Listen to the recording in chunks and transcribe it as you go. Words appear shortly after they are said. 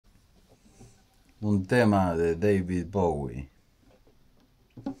un tema de David Bowie.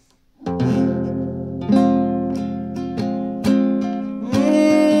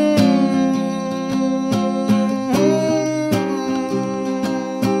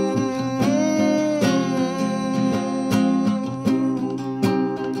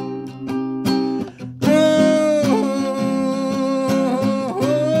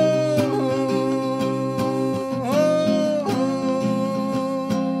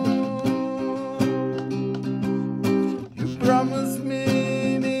 Promise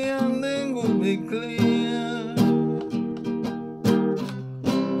me the ending will be clear.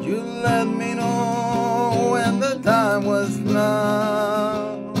 You let me know when the time was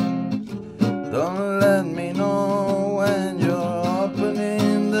now. Don't let me know when you're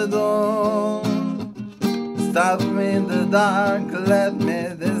opening the door. Stop me in the dark, let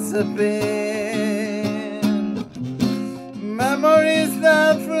me disappear. Memories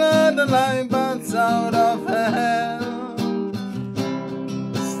that flood like bats out of hell.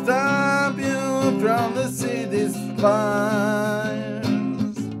 Stop you from the city's spires.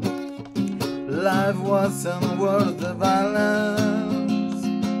 Life wasn't worth the violence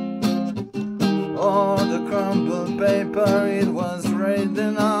or the crumpled paper it was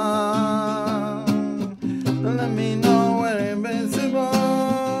written on. Don't let me know we're invincible.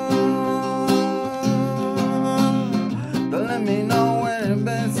 Don't let me know we're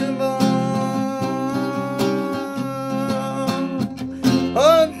invincible.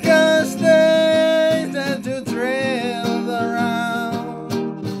 Oh gosh, days that you trailed around,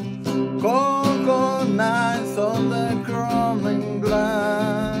 cocoa nights on the crumbling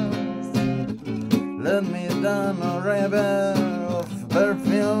glass. Let me down a river of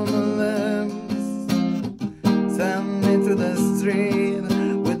perfumed lips. Send me to the street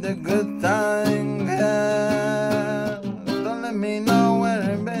with the good time hair. Don't let me know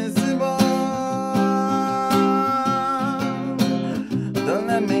we're invincible. Don't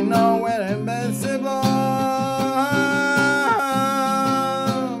let me know we're invincible.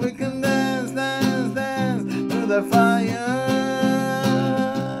 We can dance, dance, dance through the fire.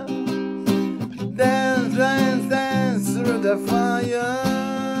 Dance, dance, dance through the fire.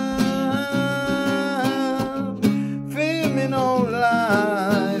 Feel me no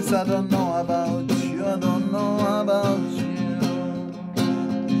lies. I don't know about you. I don't know about you.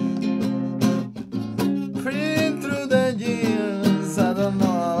 Free through the years. I don't know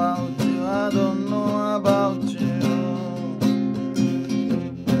about you, I don't know about you.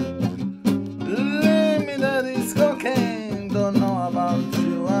 Leave me that is cocaine. Don't know about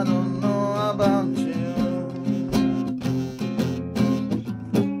you, I don't know about you.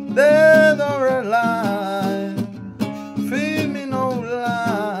 Dead or alive, feel me no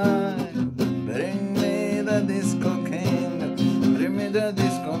lie. Bring me that is cocaine. Bring me that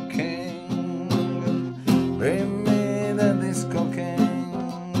is cocaine. Bring me that is cocaine.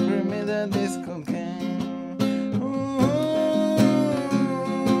 Bring me that is cocaine.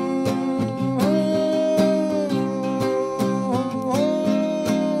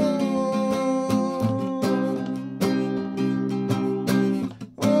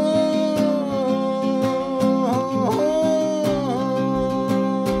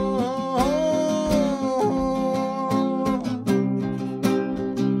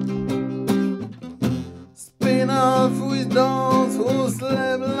 Spin off with those who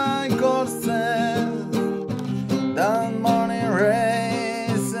slept like horses. Down morning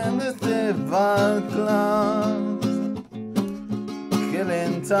race and the festival clouds.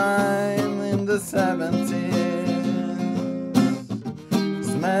 Killing time in the 70s.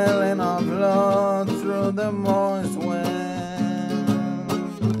 Smelling of blood through the moist wind.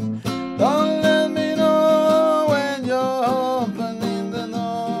 Don't let me know when you're opening the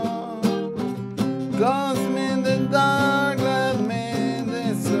door. Close me in the dark, let me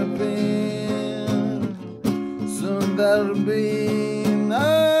disappear. Soon there'll be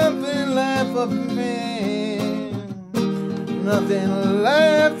nothing left of me. Nothing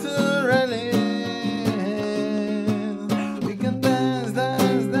left to really